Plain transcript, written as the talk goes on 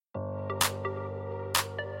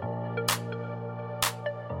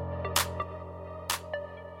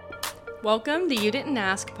Welcome to You Didn't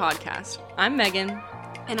Ask podcast. I'm Megan.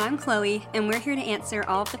 And I'm Chloe, and we're here to answer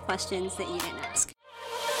all of the questions that you didn't ask.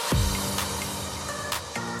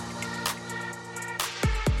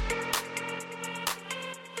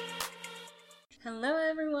 Hello,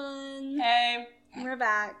 everyone. Hey. We're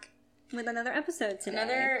back with another episode today.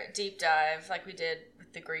 Another deep dive like we did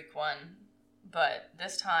with the Greek one, but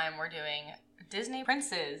this time we're doing Disney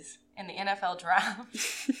princes in the NFL draft.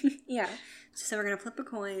 Yeah. So we're going to flip a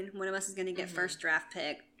coin. One of us is going to get first draft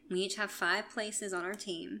pick. We each have 5 places on our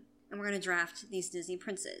team, and we're going to draft these Disney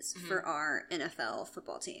princes for our NFL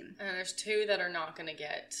football team. And there's 2 that are not going to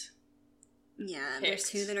get There's picked.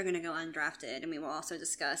 2 that are going to go undrafted, and we will also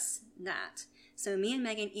discuss that. So me and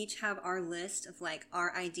Megan each have our list of, like,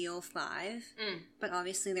 our ideal 5, but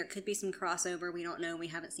obviously there could be some crossover. We don't know. We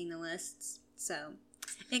haven't seen the lists, so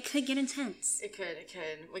it could get intense. It could.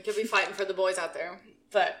 We could be fighting for the boys out there.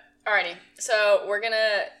 But, alrighty. So, we're going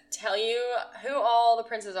to tell you who all the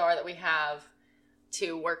princes are that we have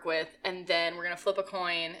to work with, and then we're going to flip a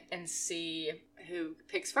coin and see who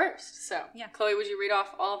picks first. So, Yeah. Chloe, would you read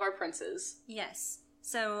off all of our princes? Yes.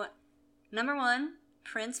 So, number 1,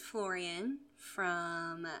 Prince Florian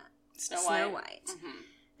from Snow White. Mm-hmm.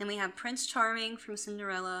 Then we have Prince Charming from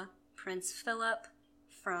Cinderella, Prince Philip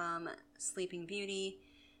from Sleeping Beauty,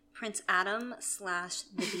 Prince Adam /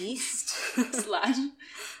 the Beast,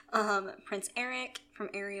 Prince Eric from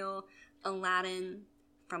Ariel, Aladdin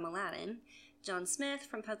from Aladdin, John Smith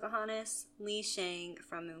from Pocahontas, Li Shang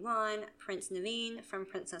from Mulan, Prince Naveen from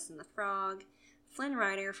Princess and the Frog, Flynn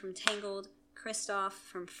Rider from Tangled, Kristoff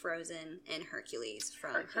from Frozen, and Hercules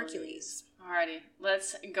from Hercules. Alrighty,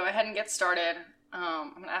 let's go ahead and get started.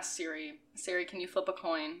 I'm going to ask Siri. Siri, can you flip a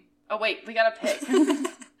coin? Oh, wait, we got to pick.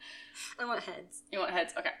 I want heads. You want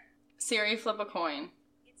heads? Okay. Siri, flip a coin.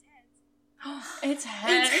 It's heads. It's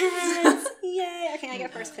heads. It's heads. Yay. Okay, I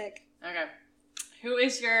get first pick. Okay. Who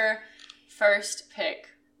is your first pick?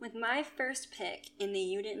 With my first pick in the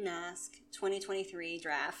You Didn't Ask 2023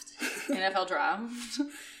 draft, NFL draft.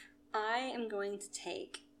 I am going to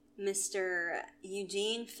take Mr.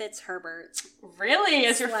 Eugene Fitzherbert. Really?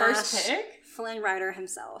 Is your first pick? Flynn Rider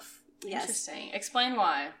himself. Yes. Interesting. Explain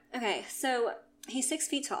why. Okay, so he's 6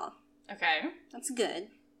 feet tall. Okay. That's good.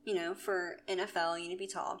 You know, for NFL, you need to be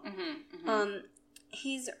tall.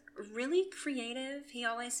 He's really creative. He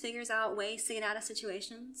always figures out ways to get out of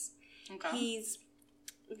situations. Okay. He's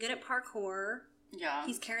good at parkour. Yeah.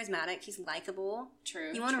 He's charismatic. He's likable.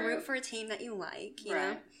 True. You want to root for a team that you like, you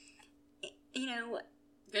know? You know,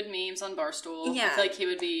 good memes on Barstool. Yeah. I feel like he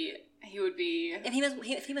would be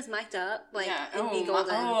if he was mic'd up, like, it'd be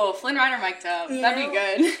golden. Flynn Rider mic'd up. You That'd be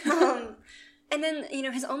good. And then, you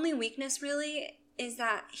know, his only weakness really is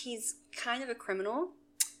that he's kind of a criminal.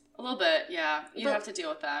 A little bit, yeah. You have to deal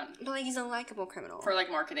with that. But, like, he's a likable criminal. For, like,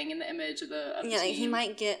 marketing and the image of the yeah, like, team. he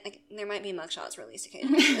might get, like, there might be mugshots released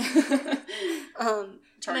occasionally. And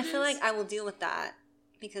I feel like I will deal with that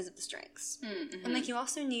because of the strengths. Mm-hmm. And, like, you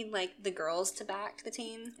also need, like, the girls to back the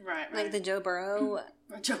team. Right. Like, the Joe Burrow.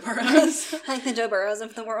 Joe Burrows. Like, the Joe Burrows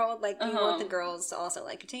of the world. Like, you want the girls to also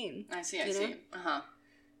like your team. I see.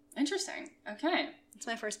 Interesting. Okay. That's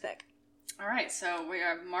my first pick. All right, so we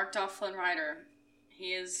have marked off Flynn Rider.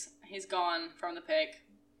 He's gone from the pick.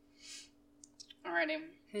 Alrighty.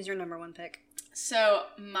 Who's your number 1 pick? So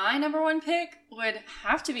my number 1 pick would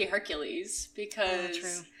have to be Hercules because,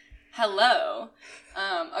 true. Hello,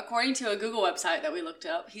 according to a Google website that we looked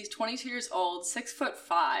up, he's 22 years old, 6'5".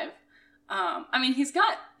 I mean, he's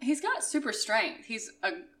got super strength. He's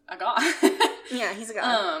a god. Yeah, he's a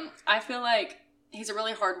god. I feel like he's a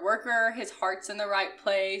really hard worker. His heart's in the right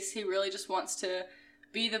place. He really just wants to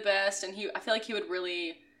be the best, and I feel like he would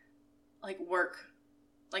really, like, work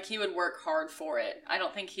hard for it. I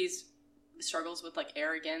don't think he's struggles with, like,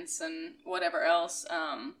 arrogance and whatever else.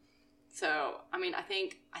 So, I mean, I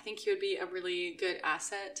think he would be a really good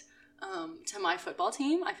asset to my football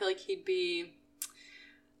team. I feel like he'd be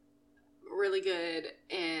really good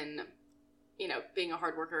in, you know, being a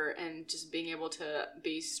hard worker and just being able to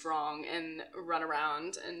be strong and run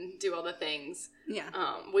around and do all the things. Yeah.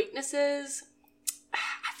 Weaknesses,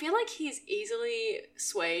 I feel like he's easily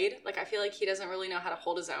swayed. Like, I feel like he doesn't really know how to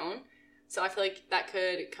hold his own. So I feel like that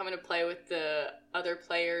could come into play with the other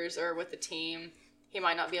players or with the team. He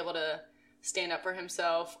might not be able to stand up for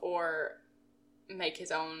himself or make his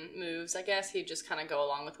own moves, I guess. He'd just kind of go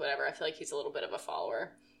along with whatever. I feel like he's a little bit of a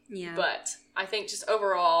follower. Yeah. But I think just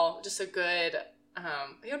overall, just a good,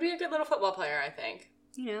 he would be a good little football player, I think.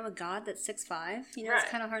 You know, a god that's 6'5", you know, it's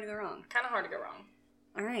kind of hard to go wrong. Kind of hard to go wrong.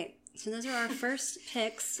 All right. So those are our first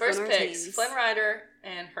picks. First on our picks, teams. Flynn Rider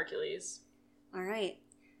and Hercules. All right.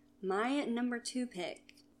 My number 2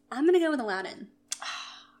 pick, I'm going to go with Aladdin.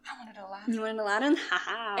 I wanted Aladdin. You wanted Aladdin?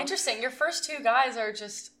 Haha. Interesting. Your first two guys are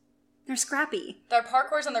just... They're scrappy. They're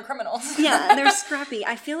parkours and they're criminals. Yeah, they're scrappy.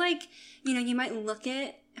 I feel like, you might look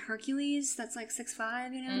at Hercules, that's like 6'5",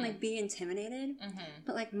 and like be intimidated.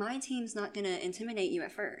 But like my team's not going to intimidate you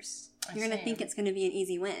at first. You're going to think it's going to be an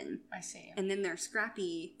easy win. I see. And then they're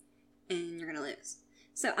scrappy and you're going to lose.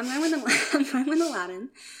 So I'm going with Aladdin.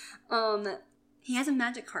 He has a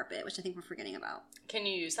magic carpet, which I think we're forgetting about. Can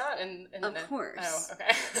you use that? Of course.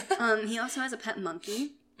 Oh, okay. He also has a pet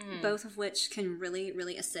monkey, both of which can really,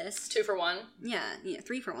 really assist. 2 for 1? Yeah,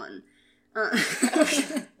 3 for 1.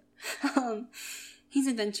 He's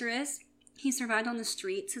adventurous. He survived on the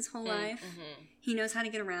streets his whole life. He knows how to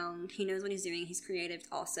get around. He knows what he's doing. He's creative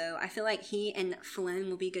also. I feel like he and Flynn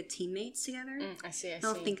will be good teammates together. I see.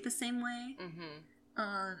 They'll think the same way.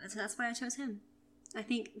 So that's why I chose him. I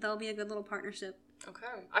think they'll be a good little partnership. Okay.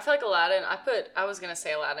 I feel like Aladdin, I was going to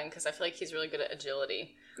say Aladdin because I feel like he's really good at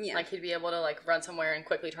agility. Yeah. Like he'd be able to like run somewhere and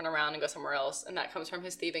quickly turn around and go somewhere else. And that comes from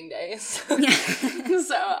his thieving days. Yeah.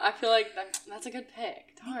 So I feel like that's a good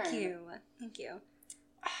pick. Darn. Thank you.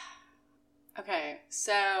 Okay.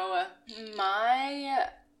 So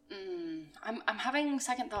I'm having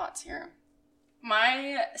second thoughts here.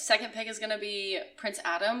 My second pick is going to be Prince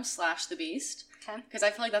Adam / the Beast. Okay. Because I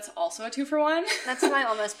feel like that's also a 2 for 1. That's what I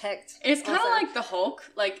almost picked. It's kind of like the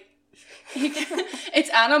Hulk. Like, it's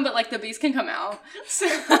Adam, but like the Beast can come out. So,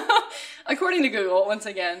 according to Google, once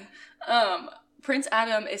again, Prince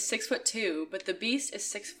Adam is 6'2", but the Beast is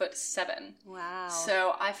 6'7". Wow.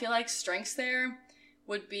 So I feel like strengths there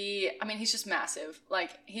would be, I mean, he's just massive.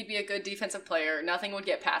 Like, he'd be a good defensive player. Nothing would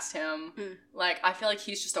get past him. Like, I feel like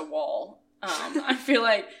he's just a wall. I feel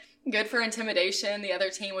like good for intimidation. The other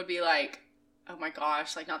team would be like, oh my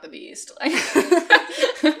gosh, like, not the Beast. Like,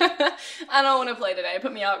 I don't want to play today.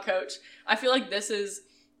 Put me out, coach. I feel like this is,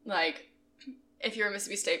 like, if you're a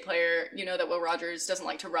Mississippi State player, you know that Will Rogers doesn't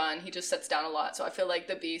like to run. He just sits down a lot. So I feel like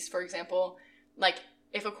the Beast, for example, like,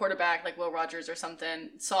 if a quarterback like Will Rogers or something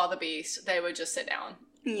saw the Beast, they would just sit down.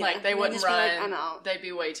 Yeah, like, they wouldn't run. Like, I'm out. They'd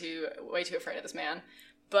be way too afraid of this man.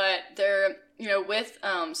 But they're, with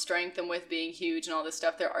strength and with being huge and all this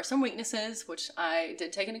stuff, there are some weaknesses, which I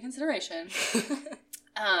did take into consideration.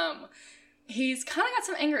 He's kind of got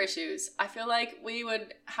some anger issues. I feel like we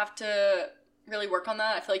would have to really work on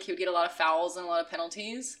that. I feel like he would get a lot of fouls and a lot of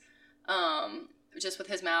penalties. Just with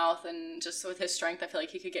his mouth and just with his strength, I feel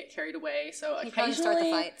like he could get carried away. So he'd probably start the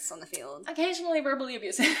fights on the field. Occasionally verbally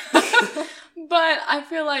abusive. But I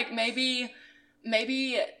feel like maybe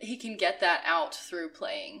he can get that out through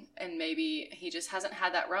playing, and maybe he just hasn't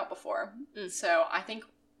had that route before. So I think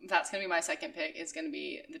that's going to be my second pick. It's going to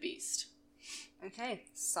be the Beast. Okay,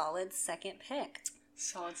 solid second pick.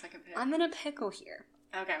 I'm going to pickle here.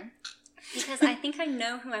 Okay. Because I think I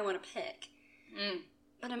know who I want to pick.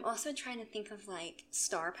 But I'm also trying to think of, like,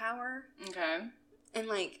 star power. Okay. And,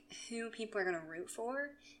 like, who people are going to root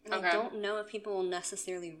for. And I don't know if people will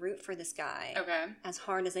necessarily root for this guy. Okay. As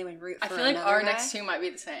hard as they would root for another guy. I feel like our guy. next two might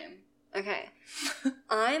be the same. Okay.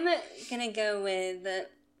 I'm going to go with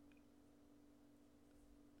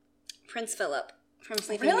Prince Philip from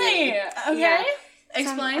Sleeping Beauty. Really? Okay. Yeah.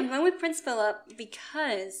 Explain. So I'm going with Prince Philip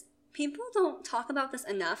because people don't talk about this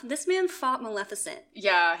enough. This man fought Maleficent.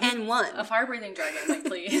 Yeah. And won. A fire-breathing dragon, like,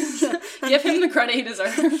 please. Give him the credit he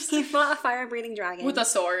deserves. He fought a fire-breathing dragon. With a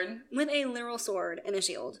sword. With a literal sword and a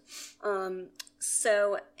shield.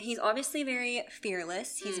 So he's obviously very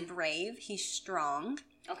fearless. He's brave. He's strong.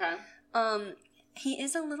 Okay. He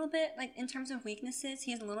is a little bit, like, in terms of weaknesses,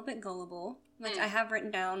 he's a little bit gullible. Like, I have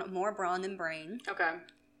written down more brawn than brain. Okay.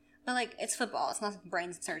 But, like, it's football. It's not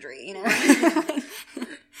brain surgery,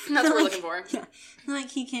 That's what we're looking for. Yeah. Like,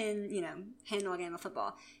 he can, handle a game of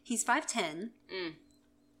football. He's 5'10",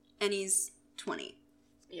 and he's 20.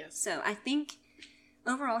 Yes. So, I think,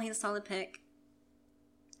 overall, he's a solid pick.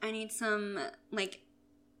 I need some, like,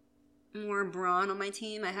 more brawn on my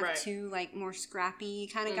team. I have two, like, more scrappy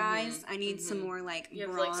kind of guys. I need some more, like, you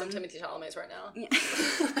brawn. have, like, some Timothy Chalamet's right now. Yeah.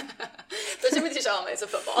 The Timothy Chalamet's of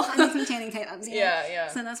football. I need some Channing Tatum's. Yeah.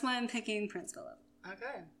 So that's why I'm picking Prince Philip.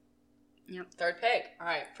 Okay. Yep. Third pick. All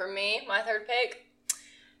right. For me, my third pick.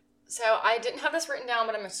 So I didn't have this written down,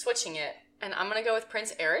 but I'm switching it. And I'm going to go with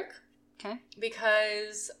Prince Eric. Okay.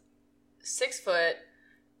 Because 6 foot,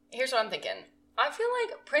 here's what I'm thinking. I feel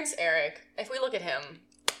like Prince Eric, if we look at him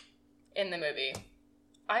in the movie,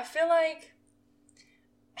 I feel like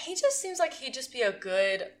he just seems like he'd just be a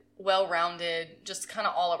good, well-rounded, just kind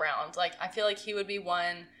of all around. Like, I feel like he would be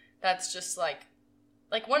one that's just like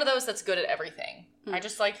one of those that's good at everything. I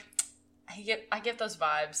just like, I get those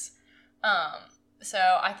vibes. So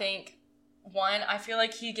I think one, I feel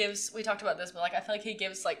like he gives, we talked about this, but like, I feel like he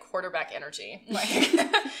gives like quarterback energy. Like,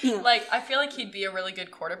 like, I feel like he'd be a really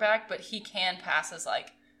good quarterback, but he can pass as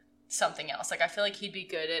like something else. Like, I feel like he'd be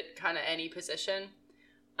good at kind of any position.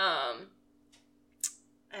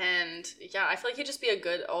 And yeah, I feel like he'd just be a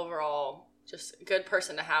good overall, just a good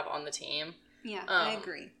person to have on the team. Yeah, I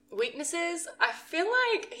agree. Weaknesses, I feel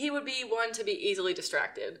like he would be one to be easily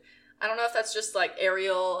distracted. I don't know if that's just like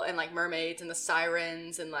Ariel and like mermaids and the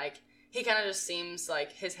sirens, and like he kind of just seems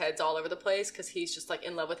like his head's all over the place because he's just like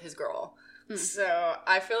in love with his girl. So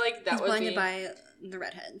I feel like that he's would blinded be by the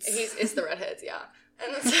redheads. It's the redheads, yeah.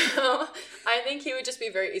 And so I think he would just be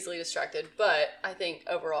very easily distracted, but I think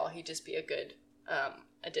overall he'd just be a good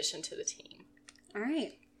addition to the team. All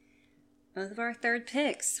right. Both of our third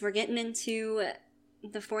picks. We're getting into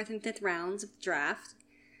the 4th and 5th rounds of the draft.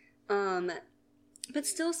 But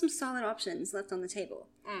still some solid options left on the table.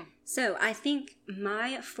 So I think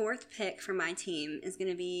my 4th pick for my team is going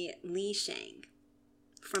to be Li Shang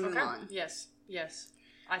from Mulan. Yes.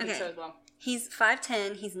 I think so as well. He's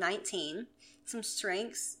 5'10", he's 19. Some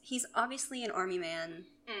strengths. He's obviously an army man,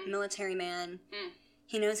 military man.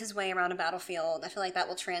 He knows his way around a battlefield. I feel like that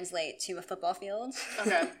will translate to a football field.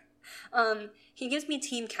 Okay. He gives me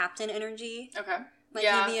team captain energy. Okay. Like,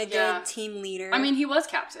 he'd be a good team leader. I mean, he was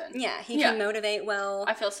captain. Yeah, he can motivate well.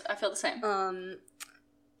 I feel the same.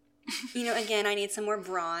 You know, again, I need some more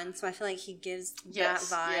brawn, so I feel like he gives that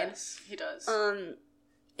vibe. Yes, he does.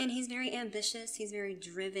 And he's very ambitious. He's very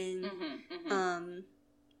driven.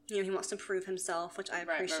 You know, he wants to prove himself, which I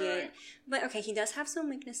appreciate. Right. But, okay, he does have some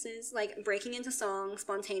weaknesses, like breaking into song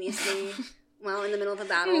spontaneously while in the middle of a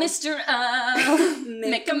battle. Mr. I'll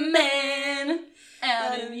make a man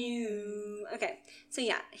out of you. Okay, so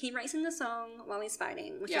yeah, he writes in the song while he's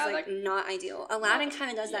fighting, which is like not ideal. Aladdin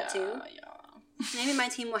kind of does that too. Yeah. Maybe my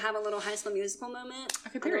team will have a little High School Musical moment.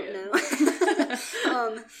 Okay, period. I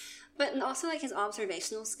don't know. But also, like, his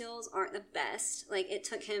observational skills aren't the best. Like, it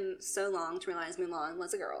took him so long to realize Mulan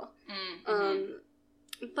was a girl.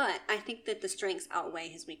 But I think that the strengths outweigh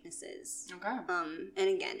his weaknesses. Okay. And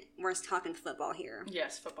again, we're talking football here.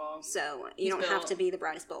 Yes, football. So you don't have to be the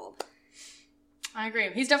brightest bulb. I agree.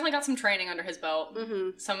 He's definitely got some training under his belt.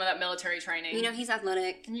 Some of that military training. You know, he's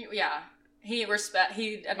athletic. Yeah. He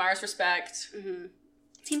admires respect.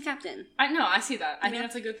 Team captain. I see that. I think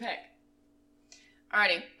that's a good pick.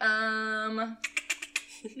 Alrighty.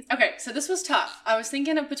 Okay, so this was tough. I was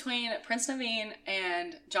thinking of between Prince Naveen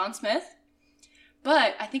and John Smith,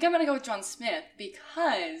 but I think I'm going to go with John Smith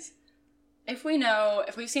because if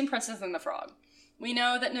we've seen Princess and the Frog, we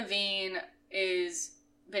know that Naveen is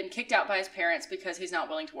been kicked out by his parents because he's not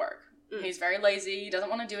willing to work. He's very lazy, he doesn't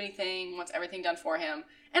want to do anything, wants everything done for him,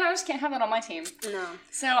 and I just can't have that on my team. No.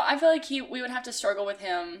 So I feel like we would have to struggle with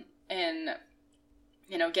him in,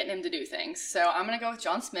 you know, getting him to do things. So I'm going to go with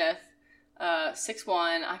John Smith,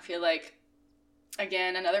 6'1". I feel like,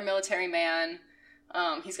 again, another military man.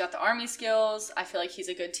 He's got the army skills. I feel like he's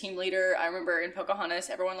a good team leader. I remember in Pocahontas,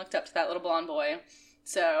 everyone looked up to that little blonde boy.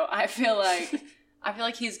 So I feel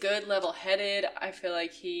like he's good, level-headed. I feel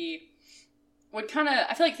like he would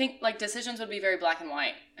think decisions would be very black and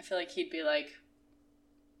white. I feel like he'd be like,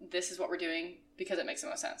 this is what we're doing because it makes the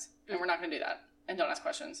most sense. And we're not going to do that. And don't ask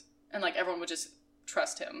questions. And like everyone would just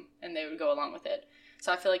trust him and they would go along with it.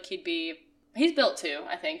 So I feel like he's built to,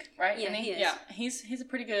 I think, right? Yeah, he is. Yeah, he's a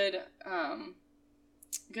pretty good,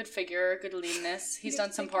 good figure, good leanness. He's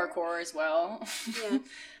done some parkour as well.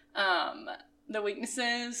 Yeah. The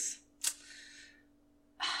weaknesses,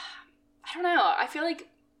 I don't know. I feel like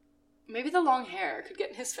maybe the long hair could get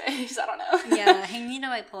in his face. I don't know. Yeah, he need to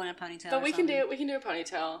like pull in a ponytail. But we can do a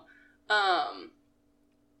ponytail.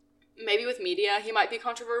 Maybe with media, he might be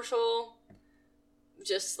controversial.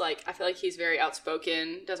 Just like I feel like he's very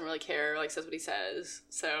outspoken, doesn't really care, like says what he says.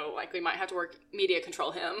 So like we might have to media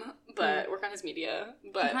control him, but work on his media.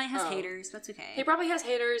 But he probably has haters. That's okay. He probably has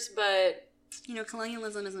haters, but you know,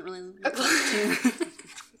 colonialism isn't really.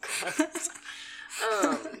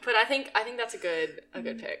 But I think that's a good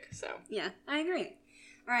pick. So yeah, I agree.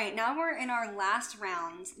 All right, now we're in our last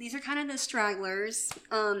round. These are kind of the stragglers,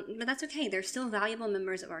 but that's okay. They're still valuable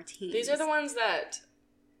members of our team. These are the ones that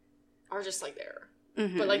are just like there,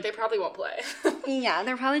 but like they probably won't play. Yeah,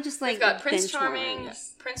 they're probably just like. We've got Prince Charming,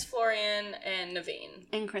 Prince Florian, and Naveen,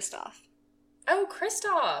 and Kristoff. Oh,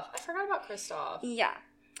 Kristoff! I forgot about Kristoff. Yeah,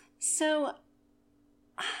 so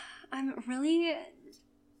I'm really.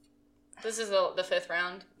 This is the fifth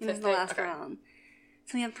round? This is the last round.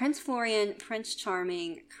 So we have Prince Florian, Prince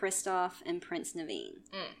Charming, Kristoff, and Prince Naveen.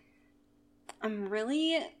 I'm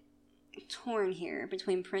really torn here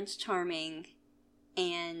between Prince Charming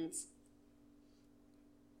and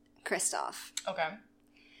Kristoff. Okay.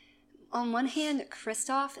 On one hand,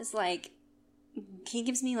 Kristoff is like, he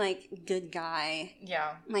gives me like good guy.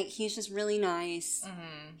 Yeah. Like he's just really nice.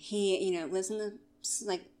 Mm-hmm. He, lives in the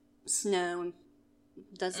like snow and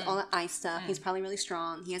does all the ice stuff. He's probably really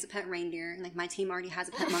strong. He has a pet reindeer. Like my team already has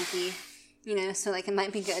a pet monkey. So like it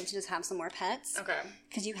might be good to just have some more pets. Okay.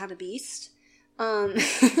 Because you have a beast.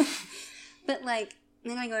 But like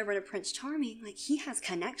then I go over to Prince Charming. Like he has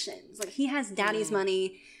connections. Like he has daddy's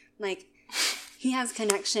money. Like he has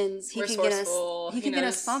connections. He could get us. He could get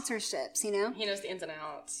us sponsorships. He knows the ins and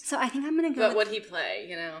outs. So I think I'm gonna go. But would he play?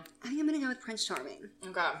 I think I'm gonna go with Prince Charming.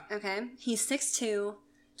 Okay. Okay. He's 6'2",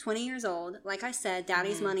 20 years old. Like I said,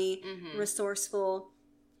 daddy's money, resourceful.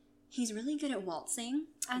 He's really good at waltzing,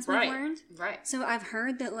 as we've learned. Right. So I've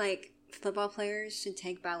heard that like football players should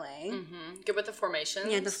take ballet. Mm-hmm. Good with the formations.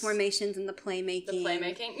 Yeah, the formations and the playmaking.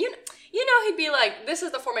 You know he'd be like, this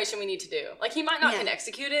is the formation we need to do. Like, he might not can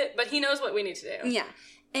execute it, but he knows what we need to do. Yeah.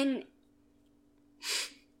 And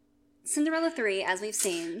Cinderella 3, as we've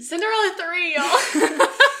seen. Cinderella 3,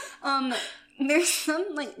 y'all. There's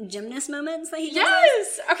some, like, gymnast moments that he does.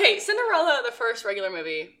 Yes! Okay, Cinderella, the first regular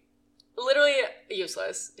movie, literally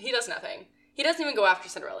useless. He does nothing. He doesn't even go after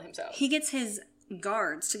Cinderella himself. He gets his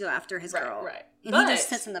guards to go after his girl. Right. And he just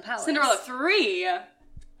sits in the palace. Cinderella 3,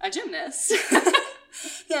 a gymnast.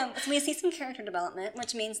 Yeah, so we see some character development,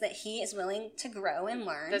 which means that he is willing to grow and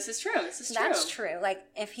learn. This is true. That's true. Like,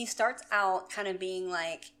 if he starts out kind of being,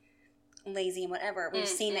 like, lazy and whatever, we've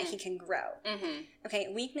seen that he can grow. Mm-hmm. Okay,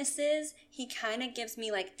 weaknesses, he kind of gives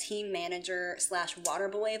me, like, team manager / water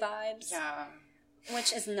boy vibes. Yeah.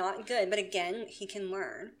 Which is not good, but again, he can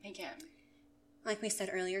learn. He can. Like we said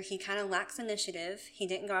earlier, he kind of lacks initiative. He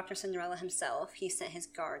didn't go after Cinderella himself. He sent his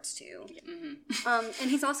guards to. Mm-hmm. And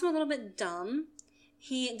he's also a little bit dumb.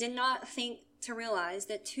 He did not think to realize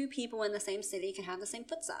that two people in the same city can have the same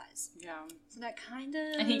foot size. Yeah. So that kind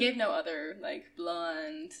of... And he gave no other, like,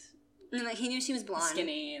 blonde... And, like, he knew she was blonde.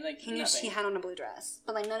 Skinny, like, he knew she had on a blue dress.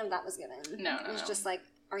 But, like, none of that was given. No. It was just like,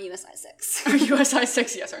 are you a size 6? Are you a size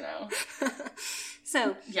 6, yes or no?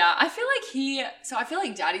 So... Yeah, I feel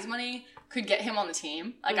like Daddy's money could get him on the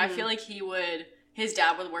team. Like, I feel like his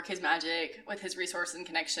dad would work his magic with his resources and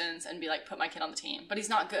connections and be like, put my kid on the team. But he's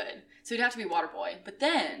not good. So he'd have to be water boy. But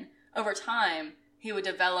then, over time, he would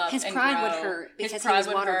develop his and pride grow. would hurt because his pride he was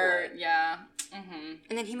would water hurt. boy. Yeah. Mm-hmm.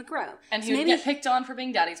 And then he would grow. And he would get picked on for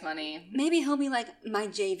being Daddy's money. Maybe he'll be like my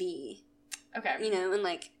JV. Okay. And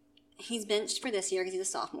like, he's benched for this year because he's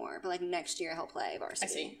a sophomore. But like next year he'll play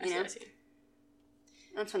varsity. I see.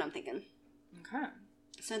 That's what I'm thinking. Okay.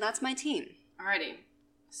 So that's my team. Alrighty.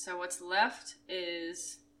 So what's left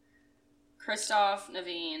is Kristoff,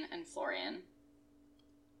 Naveen, and Florian.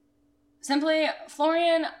 Simply,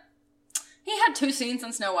 Florian, he had 2 scenes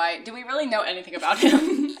in Snow White. Do we really know anything about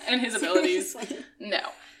him and his abilities? No.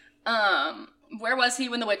 Where was he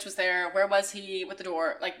when the witch was there? Where was he with the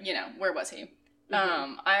door? Like, where was he?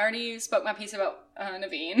 Mm-hmm. I already spoke my piece about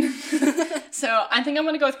Naveen. So I think I'm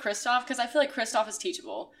going to go with Kristoff because I feel like Kristoff is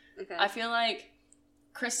teachable. Okay. I feel like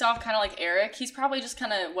Kristoff, kind of like Eric, he's probably just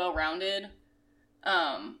kind of well-rounded.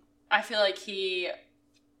 I feel like he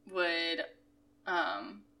would,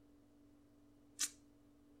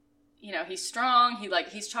 he's strong.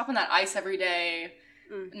 He's chopping that ice every day,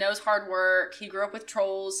 knows hard work. He grew up with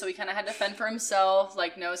trolls, so he kind of had to fend for himself,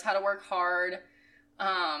 like knows how to work hard.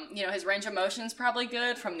 His range of motion's probably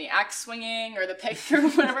good from the axe swinging or the pick or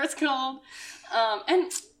whatever it's called.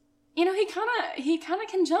 And he kind of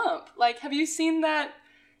can jump. Like, have you seen that,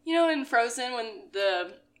 in Frozen when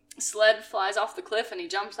the sled flies off the cliff and he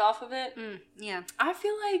jumps off of it? Yeah. I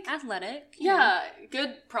feel like... Athletic. Yeah.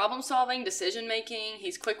 Good problem solving, decision making.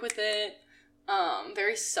 He's quick with it.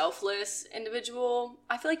 Very selfless individual.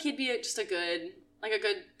 I feel like he'd be just a good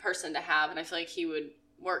person to have, and I feel like he would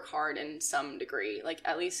work hard in some degree, like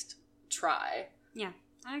at least try. Yeah,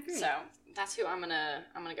 I agree. So that's who I'm gonna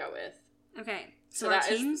go with. Okay, so our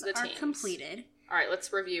teams are completed. All right,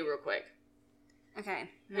 let's review real quick.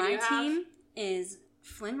 Okay, my team is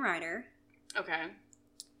Flynn Rider. Okay.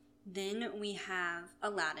 Then we have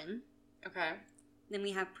Aladdin. Okay. Then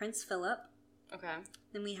we have Prince Philip. Okay.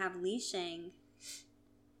 Then we have Li Shang.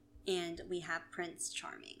 And we have Prince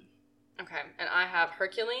Charming. Okay, and I have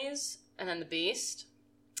Hercules, and then the Beast,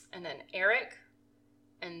 and then Eric,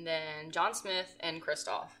 and then John Smith and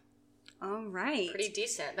Kristoff. All right. Pretty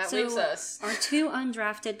decent. That leaves us. Our 2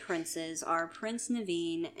 undrafted princes are Prince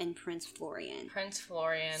Naveen and Prince Florian. Prince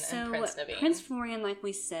Florian and Prince Naveen. Prince Florian, like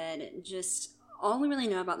we said, just all we really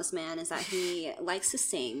know about this man is that he likes to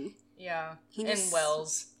sing. Yeah. In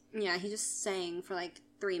Wells. Yeah, he just sang for like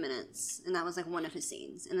 3 minutes, and that was like one of his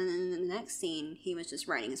scenes. And then in the next scene, he was just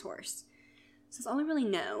riding his horse. So that's all I really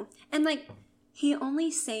know. And like, he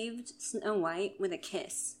only saved Snow White with a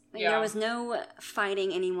kiss. Like, there was no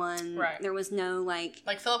fighting anyone. Right. There was no like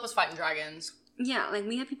Philip was fighting dragons. Yeah, like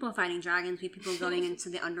we had people fighting dragons. We had people going into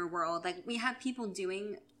the underworld. Like we had people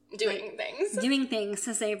doing things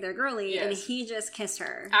to save their girlie, and he just kissed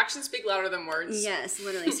her. Actions speak louder than words. Yes,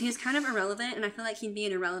 literally. So he's kind of irrelevant, and I feel like he'd be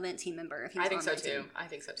an irrelevant team member if he was on that team. I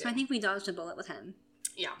think so too. So I think we dodged a bullet with him.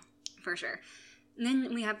 Yeah, for sure. And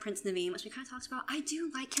then we have Prince Naveen, which we kind of talked about. I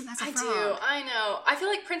do like him as a frog. I know. I feel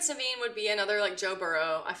like Prince Naveen would be another like Joe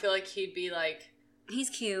Burrow. I feel like he'd be like. He's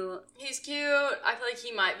cute. I feel like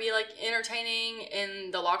he might be like entertaining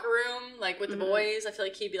in the locker room, like with the boys. I feel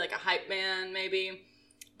like he'd be like a hype man, maybe.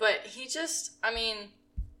 But he just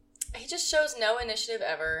shows no initiative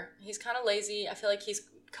ever. He's kind of lazy. I feel like he's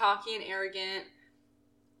cocky and arrogant.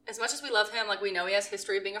 As much as we love him, like we know he has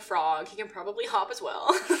history of being a frog. He can probably hop as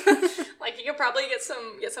well. Like he could probably get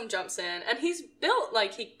some jumps in, and he's built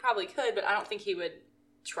like he probably could, but I don't think he would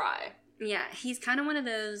try. Yeah, he's kind of one of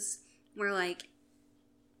those where like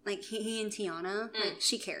he and Tiana, like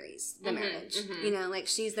she carries the marriage. You know, like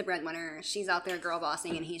she's the breadwinner. She's out there girl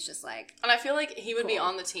bossing, and he's just like. And I feel like he would be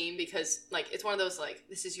on the team because like it's one of those like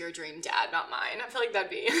this is your dream dad, not mine. I feel like that'd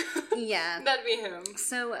be that'd be him.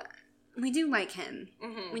 So we do like him.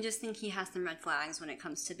 We just think he has some red flags when it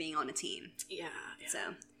comes to being on a team. Yeah. So,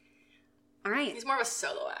 all right. He's more of a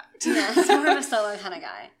solo act. Yeah, he's more of a solo kind of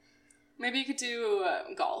guy. Maybe you could do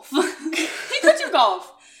golf. He could do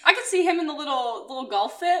golf. I could see him in the little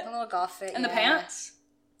golf fit. The little golf fit, and the pants.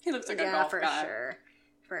 He looks like a golf guy.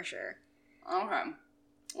 For sure. Okay.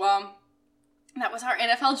 Well, that was our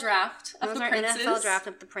NFL draft of the princes. NFL draft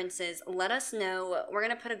of the princes. Let us know. We're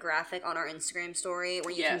going to put a graphic on our Instagram story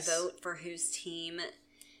where you can vote for whose team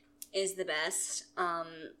is the best.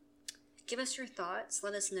 Give us your thoughts.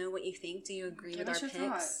 Let us know what you think. Do you agree with our picks?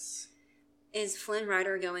 Thoughts. Is Flynn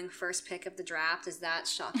Rider going first pick of the draft? Is that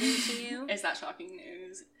shocking to you? Is that shocking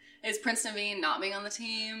news? Is Prince Naveen not being on the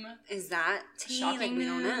team? Is that shocking news? We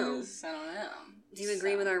don't know. I don't know. Do you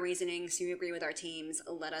agree with our reasonings? Do you agree with our teams?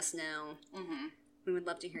 Let us know. We would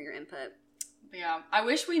love to hear your input. But yeah, I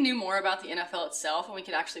wish we knew more about the NFL itself and we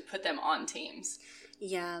could actually put them on teams.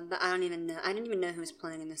 Yeah, but I don't even know. I didn't even know who was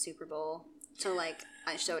playing in the Super Bowl. So, like,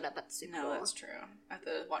 I showed up at the Super Bowl. No, that's true. At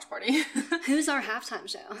the watch party. Who's our halftime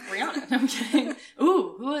show? Rihanna. No, I'm kidding.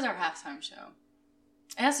 Ooh, who is our halftime show?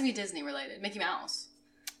 It has to be Disney related. Mickey Mouse.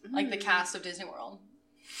 Like the cast of Disney World.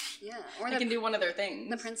 Yeah. Or they can do one of their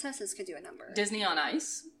things. The princesses could do a number. Disney on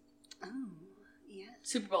Ice. Oh, yeah.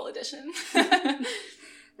 Super Bowl edition.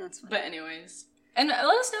 That's funny. But anyways. And let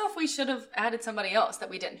us know if we should have added somebody else that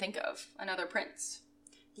we didn't think of. Another prince.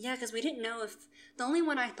 Yeah, because we didn't know if... The only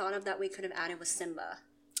one I thought of that we could have added was Simba.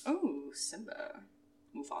 Oh, Simba.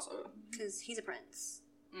 Mufasa. Because he's a prince.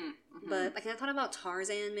 But, like, I thought about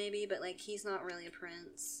Tarzan, maybe, but, like, he's not really a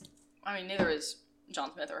prince. I mean, neither is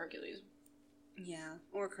John Smith or Hercules. Yeah,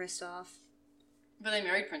 or Kristoff. But they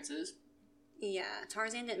married princes. Yeah,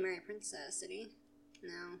 Tarzan didn't marry a princess, did he?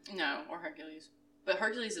 No. No, or Hercules. But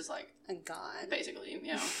Hercules is, like... a god. Basically, you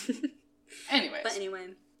know. Anyways. But anyway...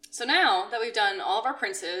 So now that we've done all of our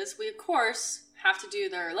princes, we of course have to do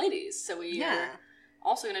their ladies. So we are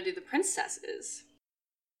also going to do the princesses.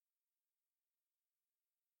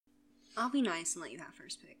 I'll be nice and let you have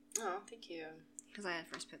first pick. Oh, thank you. Because I had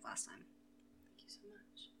first pick last time. Thank you so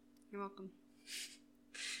much. You're welcome.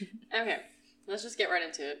 Okay, let's just get right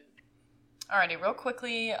into it. Alrighty, real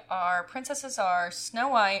quickly, our princesses are Snow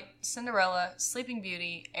White, Cinderella, Sleeping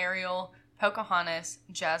Beauty, Ariel, Pocahontas,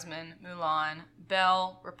 Jasmine, Mulan,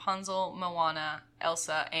 Belle, Rapunzel, Moana,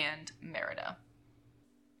 Elsa, and Merida.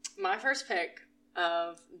 My first pick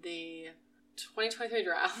of the 2023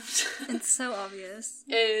 draft. It's so obvious.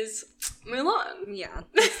 Is Mulan. Yeah,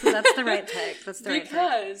 that's the right pick. That's the right pick.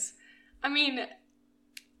 Because, I mean,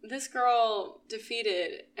 this girl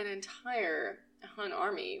defeated an entire Hun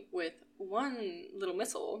army with one little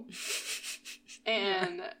missile.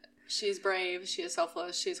 And she's brave, she is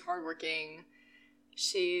selfless, she's hardworking.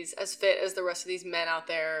 She's as fit as the rest of these men out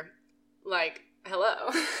there. Like, hello.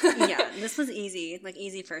 Yeah, this was easy. Like,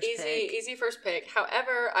 easy first pick. Easy first pick.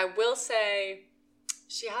 However, I will say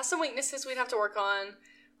she has some weaknesses we'd have to work on.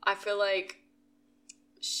 I feel like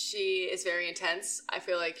she is very intense. I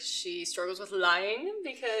feel like she struggles with lying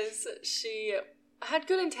because she had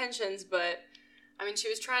good intentions, but, I mean, she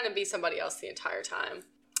was trying to be somebody else the entire time.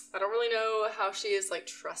 I don't really know how she is, like,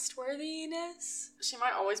 trustworthiness. She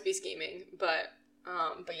might always be scheming, but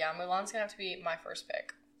yeah, Mulan's gonna have to be my first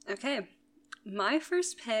pick. Okay. My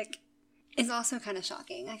first pick is also kind of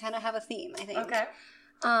shocking. I kind of have a theme, I think. Okay.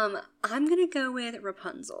 I'm gonna go with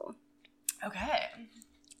Rapunzel. Okay.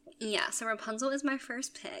 Yeah, so Rapunzel is my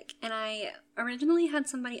first pick, and I originally had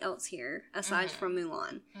somebody else here aside from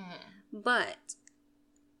Mulan. But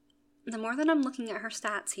the more that I'm looking at her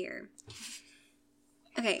stats here,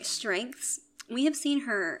 okay, strengths. We have seen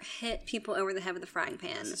her hit people over the head with a frying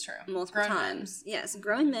pan. This is true. Multiple times. Yes,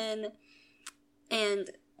 grown men, and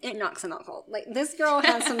it knocks them out cold. Like, this girl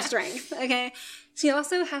has some strength, okay? She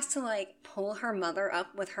also has to, like, pull her mother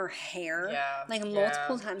up with her hair. Yeah. Like,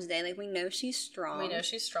 multiple times a day. Like, we know she's strong.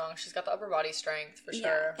 She's got the upper body strength, for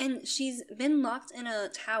sure. And she's been locked in a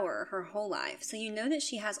tower her whole life. So you know that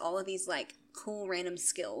she has all of these, like, cool random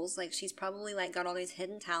skills. Like, she's probably, like, got all these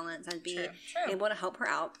hidden talents that'd be able to help her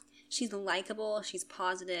out. She's likable. She's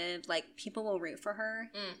positive. Like, people will root for her,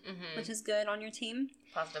 which is good on your team.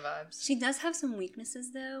 Positive vibes. She does have some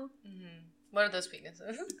weaknesses, though. What are those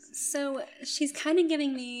weaknesses? So, she's kind of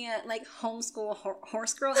giving me, like, homeschool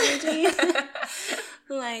horse girl energy.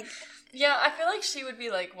 Like... Yeah, I feel like she would be,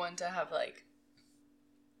 like, one to have, like,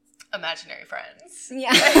 imaginary friends.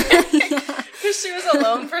 Yeah. Because she was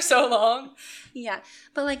alone for so long. Yeah.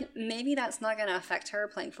 But, like, maybe that's not going to affect her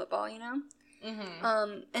playing football, you know?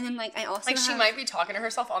 And then, like, I also she might be talking to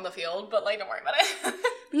herself on the field, but, like, don't worry about it.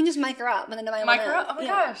 You can just mic her up, but then nobody mic her up? Oh my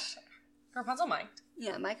gosh. Rapunzel mic'd.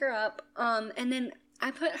 Yeah, mic her up. And then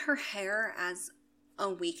I put her hair as a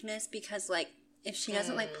weakness because, like, if she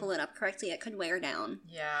doesn't, like, pull it up correctly, it could weigh her down.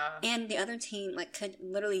 Yeah. And the other team, like, could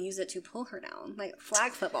literally use it to pull her down, like,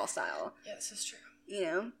 flag football style. Yeah, this is true. You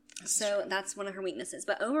know? That's one of her weaknesses.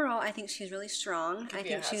 But overall, I think she's really strong. I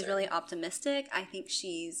think she's really optimistic. I think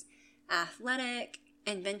she's athletic,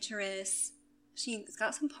 adventurous. She's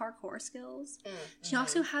got some parkour skills. She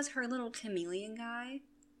also has her little chameleon guy.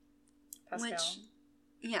 Pascal. Which,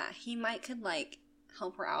 yeah, he could, like,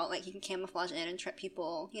 help her out. Like, he can camouflage in and trip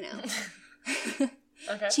people, you know.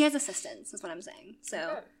 Okay. She has assistance, is what I'm saying.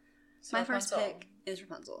 So my first pick is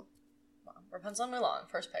Rapunzel. Wow. Rapunzel and Mulan,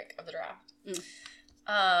 first pick of the draft.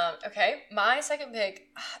 Okay, my second pick,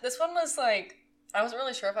 this one was, like, I wasn't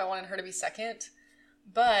really sure if I wanted her to be second,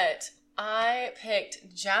 but I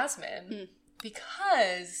picked Jasmine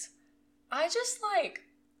because I just, like,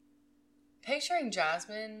 picturing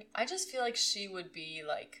Jasmine, I just feel like she would be,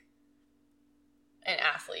 like, an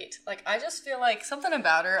athlete. Like, I just feel like something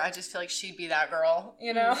about her, I just feel like she'd be that girl,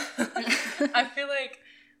 you know? I feel like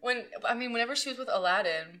whenever she was with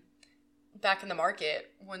Aladdin back in the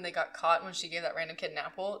market, when they got caught, when she gave that random kid an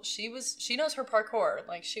apple, she knows her parkour.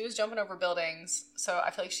 Like, she was jumping over buildings, so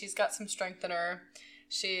I feel like she's got some strength in her.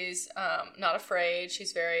 She's not afraid.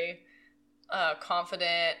 She's very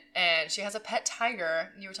confident, and she has a pet tiger.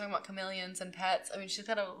 You were talking about chameleons and pets. I mean, she's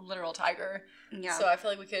got a literal tiger. Yeah. So I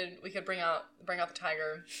feel like we could bring out the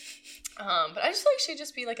tiger. But I just feel like she'd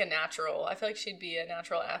just be like a natural. I feel like she'd be a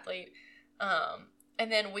natural athlete.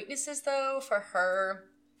 And then weaknesses though for her,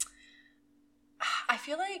 I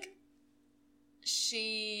feel like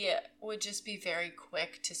she would just be very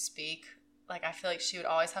quick to speak. Like, I feel like she would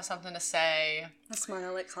always have something to say. Smart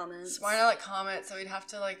aleck comments. So we'd have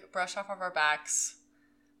to, like, brush off of our backs.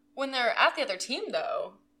 When they're at the other team,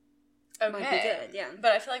 though, okay. Might be good, yeah.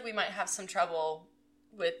 But I feel like we might have some trouble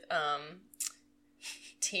with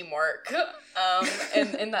teamwork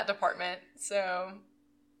in that department. So,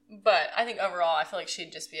 but I think overall, I feel like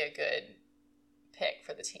she'd just be a good pick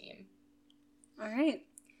for the team. All right.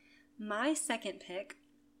 My second pick,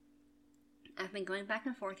 I've been going back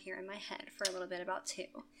and forth here in my head for a little bit about two.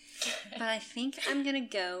 But I think I'm going to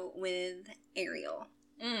go with Ariel.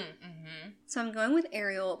 So I'm going with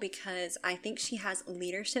Ariel because I think she has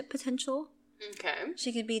leadership potential. Okay.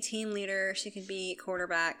 She could be team leader. She could be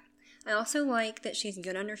quarterback. I also like that she's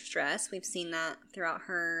good under stress. We've seen that throughout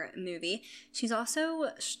her movie. She's also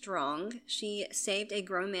strong. She saved a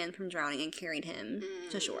grown man from drowning and carried him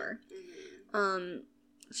to shore.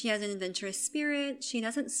 She has an adventurous spirit. She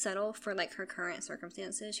doesn't settle for, like, her current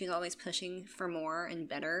circumstances. She's always pushing for more and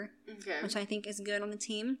better, which I think is good on the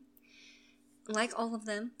team. Like all of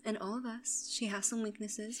them and all of us, she has some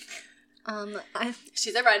weaknesses.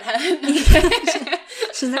 She's a redhead.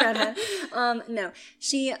 She's a redhead. No,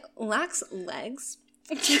 she lacks legs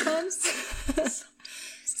sometimes.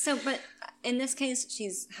 So, but in this case, she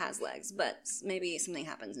has legs, but maybe something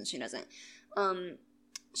happens and she doesn't.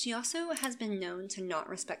 She also has been known to not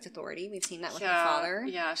respect authority. We've seen that with her father.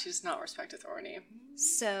 Yeah, she does not respect authority.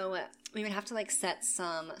 So we would have to, like, set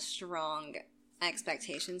some strong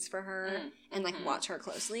expectations for her and, like, watch her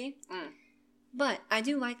closely. But I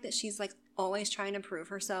do like that she's, like, always trying to prove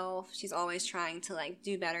herself. She's always trying to, like,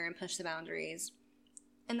 do better and push the boundaries.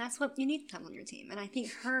 And that's what you need to have on your team. And I think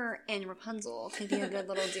her and Rapunzel could be a good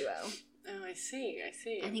little duo. Oh, I see.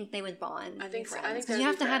 I think they would bond. I think so. Because you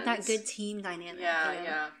have to have that good team dynamic. Yeah, you know?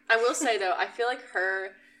 yeah. I will say, though, I feel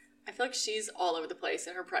like she's all over the place,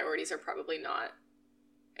 and her priorities are probably not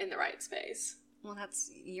in the right space. Well,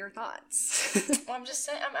 that's your thoughts. Well, I'm just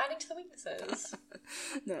saying, I'm adding to the weaknesses.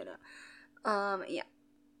 No. Yeah.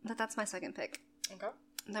 But that's my second pick. Okay.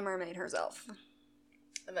 The mermaid herself.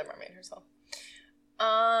 The mermaid herself.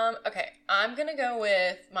 Okay. I'm gonna go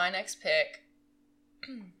with my next pick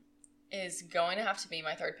is going to have to be,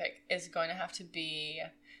 my third pick, is going to have to be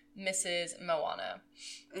Mrs. Moana.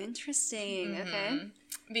 Interesting. Mm-hmm. Okay.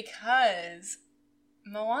 Because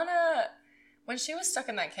Moana, when she was stuck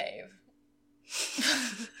in that cave,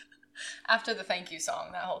 after the thank you song,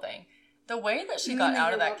 that whole thing, the way that she got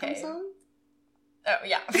out of that cave. Song? Oh,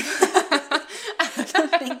 yeah.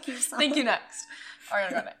 Thank you song. Thank you next. Ariana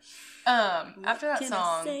Grande. After that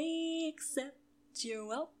song. I say except you're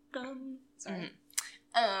welcome. Sorry.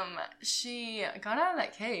 Mm-hmm. She got out of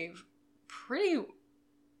that cave pretty,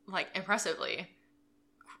 like, impressively.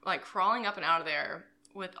 Like, crawling up and out of there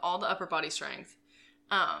with all the upper body strength.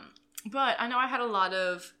 But I know I had a lot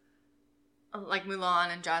of, like, Mulan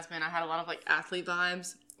and Jasmine, I had a lot of, like, athlete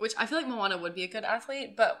vibes, which I feel like Moana would be a good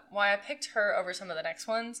athlete, but why I picked her over some of the next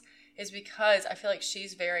ones is because I feel like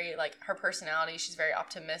she's very, like, her personality, she's very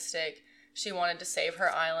optimistic. She wanted to save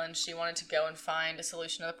her island. She wanted to go and find a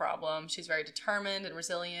solution to the problem. She's very determined and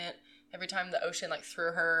resilient. Every time the ocean, like,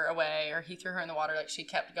 threw her away or he threw her in the water, like, she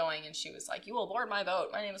kept going and she was like, you will board my boat.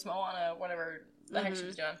 My name is Moana, whatever the heck she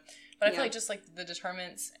was doing. But I feel like just, like, the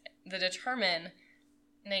determination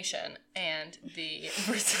and the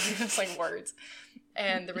resilience, like, words,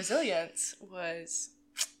 and the resilience was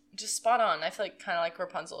just spot on. I feel like kind of like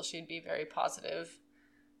Rapunzel, she'd be a very positive,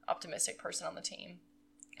 optimistic person on the team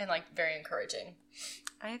and, like, very encouraging.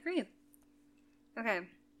 I agree. Okay.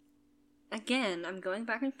 Again, I'm going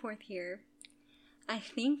back and forth here. I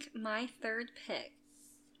think my third pick,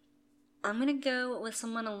 I'm going to go with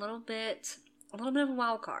someone a little bit of a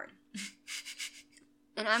wild card.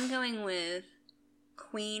 And I'm going with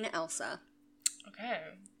Queen Elsa. Okay.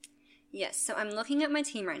 Yes, so I'm looking at my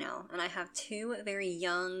team right now, and I have two very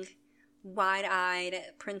young, wide-eyed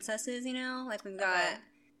princesses, you know? Like, we've got,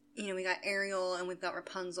 we got Ariel and we've got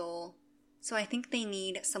Rapunzel. So I think they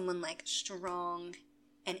need someone, like, strong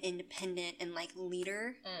and independent and, like,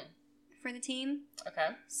 leader for the team. Okay.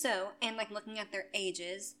 So, and, like, looking at their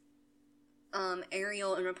ages,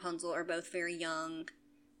 Ariel and Rapunzel are both very young.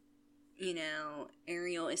 You know,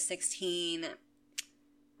 Ariel is 16,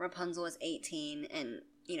 Rapunzel is 18, and,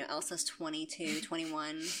 Elsa's 22,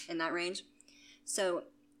 21, in that range. So,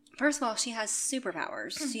 first of all, she has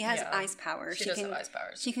superpowers. She has ice powers. She does have ice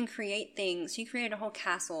powers. She can create things. She created a whole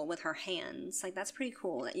castle with her hands. Like, that's pretty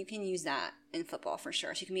cool. That you can use that in football for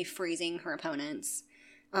sure. She can be freezing her opponents.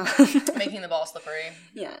 Making the ball slippery.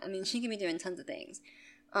 Yeah, I mean, she can be doing tons of things.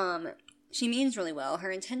 She means really well.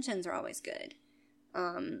 Her intentions are always good.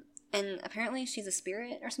 And apparently she's a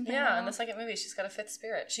spirit or something. Yeah, in the second movie, she's got a fifth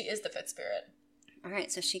spirit. She is the fifth spirit. All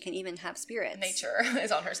right, so she can even have spirits. Nature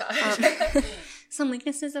is on her side. Some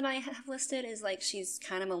weaknesses that I have listed is, like, she's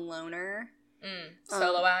kind of a loner.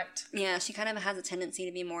 Solo act. Yeah, she kind of has a tendency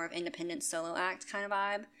to be more of independent solo act kind of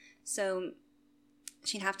vibe. So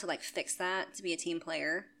she'd have to, like, fix that to be a team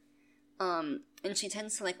player. And she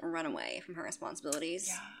tends to, like, run away from her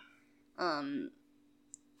responsibilities. Yeah.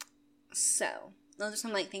 So those are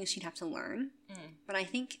some, like, things she'd have to learn. But I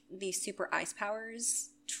think the super ice powers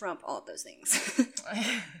trump all of those things.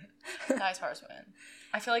 The ice powers win.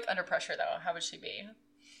 I feel like under pressure, though, how would she be?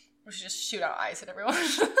 Would she just shoot out ice at everyone?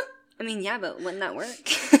 I mean, yeah, but wouldn't that work?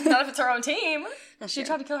 Not if it's her own team. She'd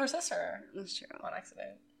try to kill her sister. That's true. On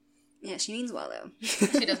accident. Yeah, she means well, though.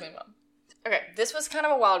 She does mean well. Okay, this was kind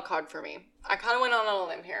of a wild card for me. I kind of went on a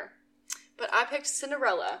limb here. But I picked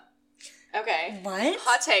Cinderella. Okay. What?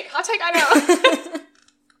 Hot take, I know.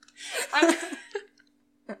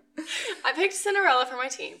 I picked Cinderella for my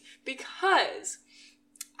team because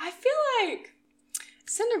I feel like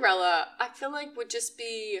Cinderella, would just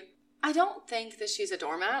be, I don't think that she's a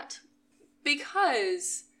doormat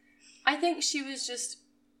because I think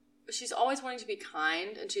she's always wanting to be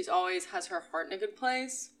kind and she's always has her heart in a good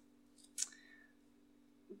place.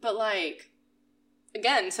 But, like,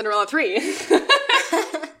 again, Cinderella 3.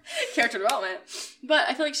 Character development. But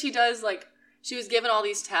I feel like she does, like, she was given all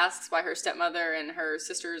these tasks by her stepmother and her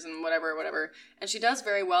sisters and whatever. And she does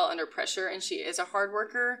very well under pressure, and she is a hard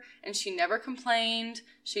worker, and she never complained.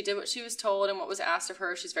 She did what she was told and what was asked of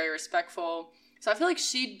her. She's very respectful. So I feel like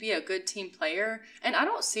she'd be a good team player. And I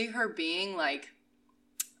don't see her being, like,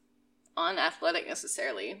 unathletic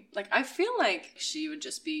necessarily. Like, I feel like she would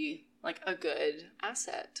just be, like, a good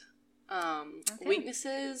asset. Okay.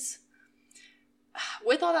 Weaknesses.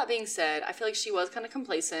 With all that being said, I feel like she was kind of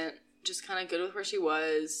complacent, just kind of good with where she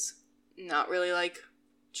was, not really, like,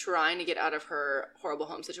 trying to get out of her horrible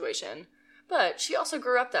home situation. But she also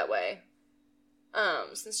grew up that way,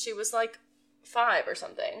 since she was, like, 5 or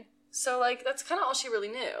something. So, like, that's kind of all she really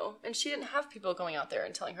knew. And she didn't have people going out there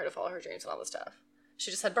and telling her to follow her dreams and all this stuff.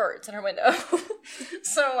 She just had birds in her window.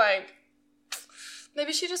 So, like,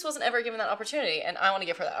 maybe she just wasn't ever given that opportunity, and I want to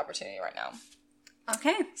give her that opportunity right now.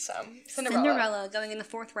 Okay. So, Cinderella going in the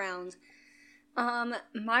 4th round.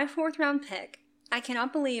 My 4th round pick, I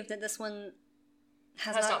cannot believe that this one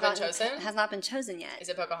has not been chosen yet. Is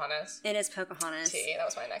it Pocahontas? It is Pocahontas. T, that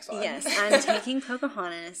was my next one. Yes, I'm taking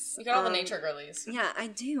Pocahontas. You got all the nature girlies. Yeah, I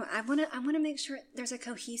do. I wanna make sure there's a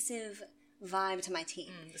cohesive vibe to my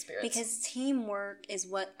team. The spirits. Because teamwork is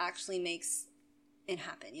what actually makes it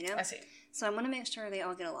happen, you know? I see. So I want to make sure they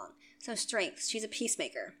all get along. So strengths, she's a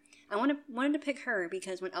peacemaker. I wanted to pick her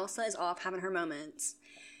because when Elsa is off having her moments,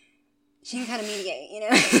 she can kind of mediate, you know?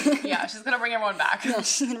 Yeah, she's going to bring everyone back. Yeah,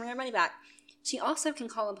 she's going to bring everybody back. She also can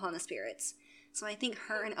call upon the spirits. So I think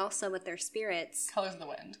her and Elsa with their spirits... Colors of the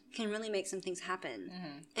Wind. ...can really make some things happen.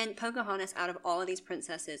 Mm-hmm. And Pocahontas, out of all of these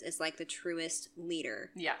princesses, is like the truest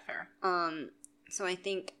leader. Yeah, fair. So I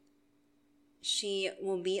think she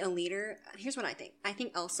will be a leader. Here's what I think. I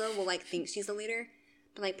think Elsa will, like, think she's a leader,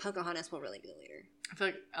 but, like, Pocahontas will really be the leader. I feel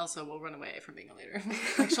like Elsa will run away from being a leader.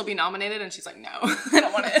 Like, she'll be nominated, and she's like, no, I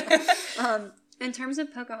don't want it. In terms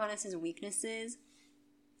of Pocahontas' weaknesses,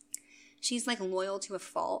 she's, like, loyal to a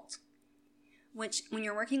fault, which, when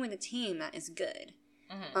you're working with a team, that is good.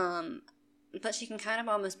 Mm-hmm. But she can kind of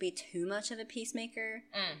almost be too much of a peacemaker.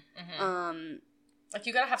 Mm-hmm. Like,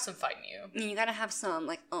 you gotta have some fight in you. You gotta have some,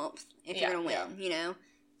 like, oomph if you're gonna win, you know?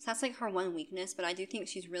 So that's, like, her one weakness, but I do think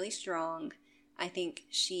she's really strong. I think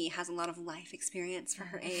she has a lot of life experience for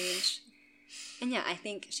her age. And yeah, I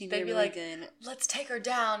think she'd be really like, good. Let's take her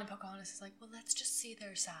down. And Pocahontas is like, well, let's just see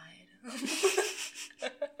their side.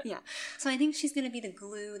 Yeah. So I think she's gonna be the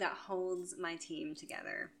glue that holds my team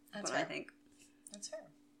together. That's what I think. That's fair.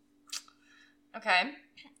 Okay.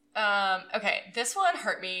 Okay, this one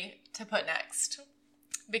hurt me to put next.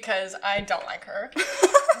 Because I don't like her.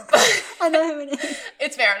 I know who it is.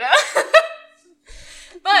 It's Merida.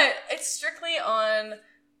 But it's strictly on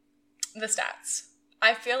the stats.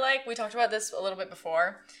 I feel like we talked about this a little bit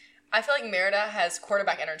before. I feel like Merida has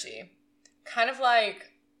quarterback energy. Kind of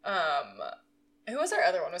like, who was our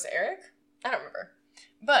other one? Was it Eric? I don't remember.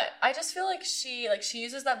 But I just feel like she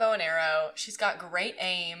uses that bow and arrow. She's got great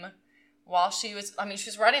aim. While she was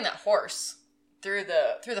riding that horse through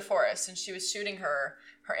the forest, and she was shooting her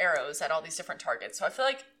arrows at all these different targets. So I feel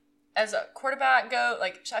like as a quarterback I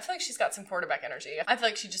feel like she's got some quarterback energy. I feel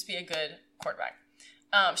like she'd just be a good quarterback.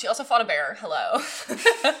 She also fought a bear. Hello.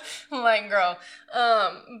 Like, girl.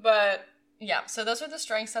 But yeah, so those are the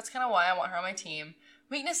strengths. That's kind of why I want her on my team.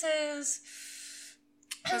 Weaknesses.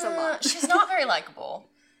 There's a lot. She's not very likable.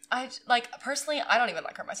 Personally, I don't even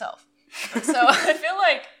like her myself. So I feel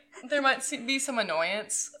like there might be some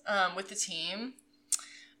annoyance with the team.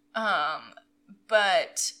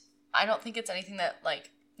 But I don't think it's anything that,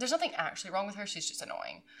 like, there's nothing actually wrong with her. She's just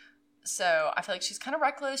annoying. So I feel like she's kind of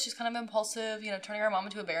reckless. She's kind of impulsive, you know, turning her mom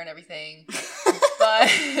into a bear and everything.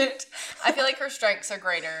 But I feel like her strengths are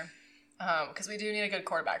greater because we do need a good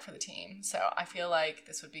quarterback for the team. So I feel like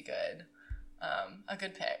this would be good. A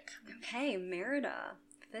good pick. Okay, Merida,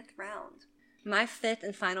 5th round. My 5th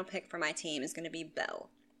and final pick for my team is going to be Belle.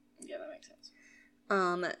 Yeah, that makes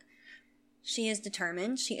sense. She is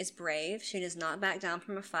determined. She is brave. She does not back down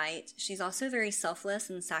from a fight. She's also very selfless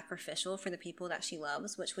and sacrificial for the people that she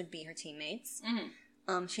loves, which would be her teammates.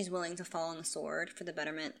 Mm-hmm. She's willing to fall on the sword for the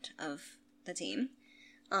betterment of the team.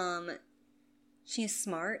 She is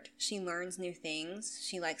smart. She learns new things.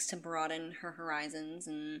 She likes to broaden her horizons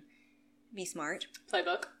and be smart.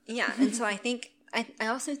 Playbook. Yeah, and so I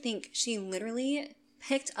also think she literally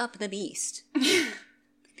picked up the beast.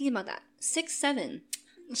 Think about that. 6'7".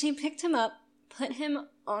 She picked him up, put him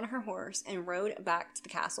on her horse, and rode back to the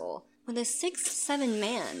castle with a 6'7"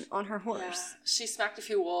 man on her horse. Yeah. She smacked a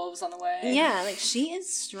few wolves on the way. Yeah, like, she is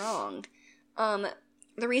strong.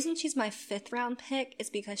 The reason she's my 5th round pick is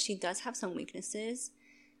because she does have some weaknesses.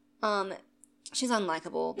 She's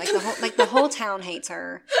unlikable. The whole town hates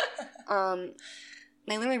her.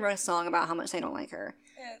 They literally wrote a song about how much they don't like her.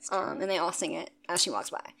 Yeah, it's true. And they all sing it as she walks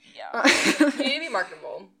by. Yeah. You need to be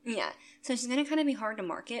marketable. Yeah. So she's going to kind of be hard to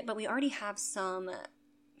market, but we already have some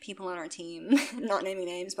people on our team, not naming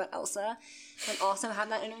names, but Elsa, that also have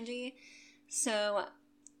that energy. So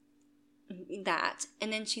that.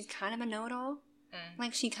 And then she's kind of a know-it-all.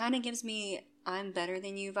 Like, she kind of gives me I'm better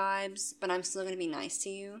than you vibes, but I'm still going to be nice to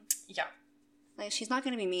you. Yeah. Like, she's not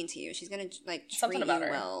going to be mean to you. She's going to, like, Something treat you about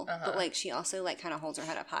her. well. But, like, she also, like, kind of holds her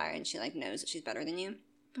head up higher and she, like, knows that she's better than you.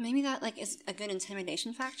 But maybe that, like, is a good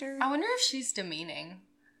intimidation factor. I wonder if she's demeaning.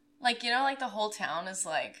 Like, you know, like, the whole town is,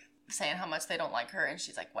 like, saying how much they don't like her, and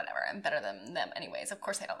she's like, whatever, I'm better than them anyways. Of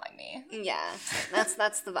course they don't like me. Yeah,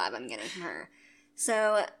 that's the vibe I'm getting from her.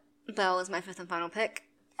 So, Belle is my 5th and final pick.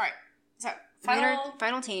 All right. So,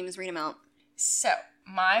 Final teams, read them out. So,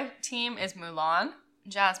 my team is Mulan,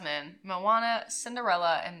 Jasmine, Moana,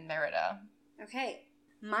 Cinderella, and Merida. Okay.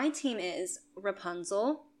 My team is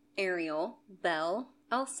Rapunzel, Ariel, Belle,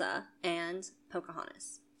 Elsa, and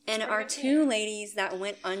Pocahontas. And our 2 ladies that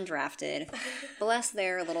went undrafted, bless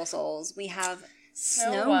their little souls, we have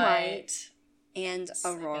Snow White and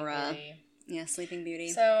Aurora. Yeah, Sleeping Beauty.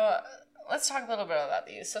 So, let's talk a little bit about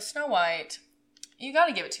these. So, Snow White, you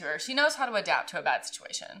gotta give it to her. She knows how to adapt to a bad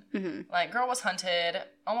situation. Mm-hmm. Like, girl was hunted,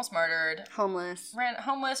 almost murdered, Homeless,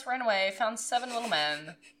 ran away, found 7 little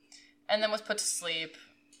men, and then was put to sleep.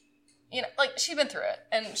 You know, like, she'd been through it,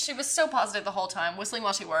 and she was so positive the whole time, whistling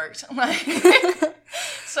while she worked. Like,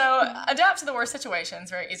 so, adapt to the worst situations,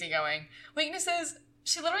 very easygoing. Weaknesses,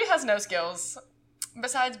 she literally has no skills,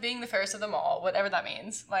 besides being the fairest of them all, whatever that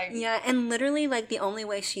means. Like, yeah, and literally, like, the only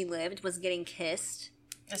way she lived was getting kissed.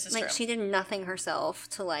 This is like, true. she did nothing herself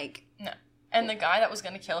to, like... No. And the guy that was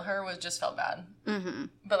going to kill her just felt bad. Mm-hmm.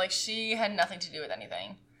 But, like, she had nothing to do with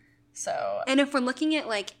anything. So... And if we're looking at,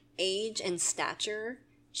 like, age and stature...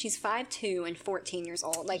 She's 5'2" and 14 years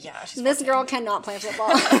old. Like, yeah, she's this 14. girl cannot play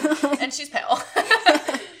football. And she's pale.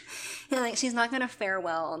 Yeah, like, she's not going to fare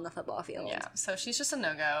well on the football field. Yeah, so she's just a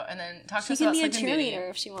no-go. And then talk to She us can about be a Sleeping Beauty. cheerleader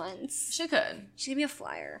if she wants. She could. She could be a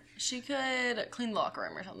flyer. She could clean the locker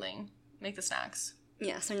room or something. Make the snacks.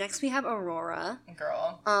 Yeah, so next we have Aurora.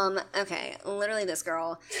 Girl. Okay, literally this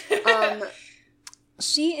girl.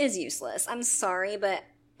 She is useless. I'm sorry, but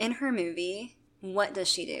in her movie... What does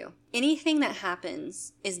she do? Anything that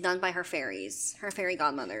happens is done by her fairies, her fairy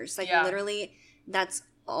godmothers. Like, yeah. Literally, that's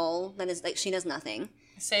all that is, like, she does nothing.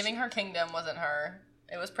 Saving her kingdom wasn't her.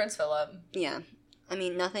 It was Prince Philip. Yeah. I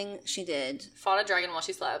mean, nothing she did. Fought a dragon while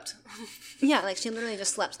she slept. Yeah, like, she literally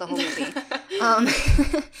just slept the whole movie.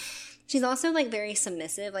 She's also, like, very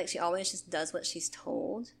submissive. Like, she always just does what she's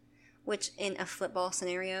told, which in a football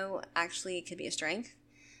scenario actually could be a strength.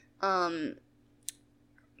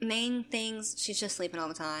 Main things, she's just sleeping all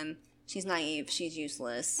the time. She's naive. She's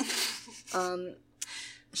useless.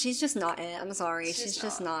 She's just not it. I'm sorry. She's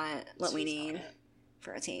just not what we need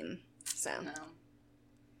for a team. So. No.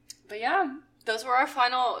 But yeah, those were our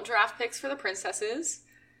final draft picks for the princesses.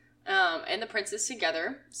 And the princes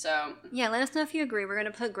together. So. Yeah, let us know if you agree. We're going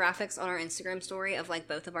to put graphics on our Instagram story of, like,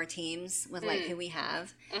 both of our teams with, like, who we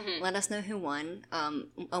have. Mm-hmm. Let us know who won.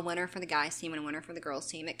 A winner for the guys' team and a winner for the girls'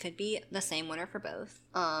 team. It could be the same winner for both.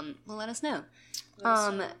 Well, let us know.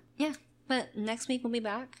 Yeah, but next week we'll be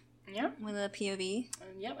back. Yeah. With a POV.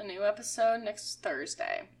 Yep, a new episode next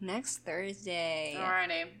Thursday.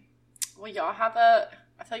 Alrighty. Well, y'all have a...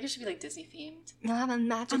 I feel like it should be, like, Disney themed. You'll have a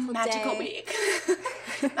magical day. Week.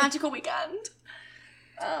 Magical weekend.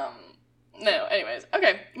 No, anyways.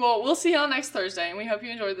 Okay, well, we'll see y'all next Thursday, and we hope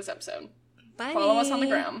you enjoyed this episode. Bye. Follow us on the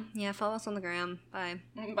gram. Yeah, follow us on the gram. Bye.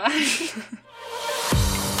 Bye.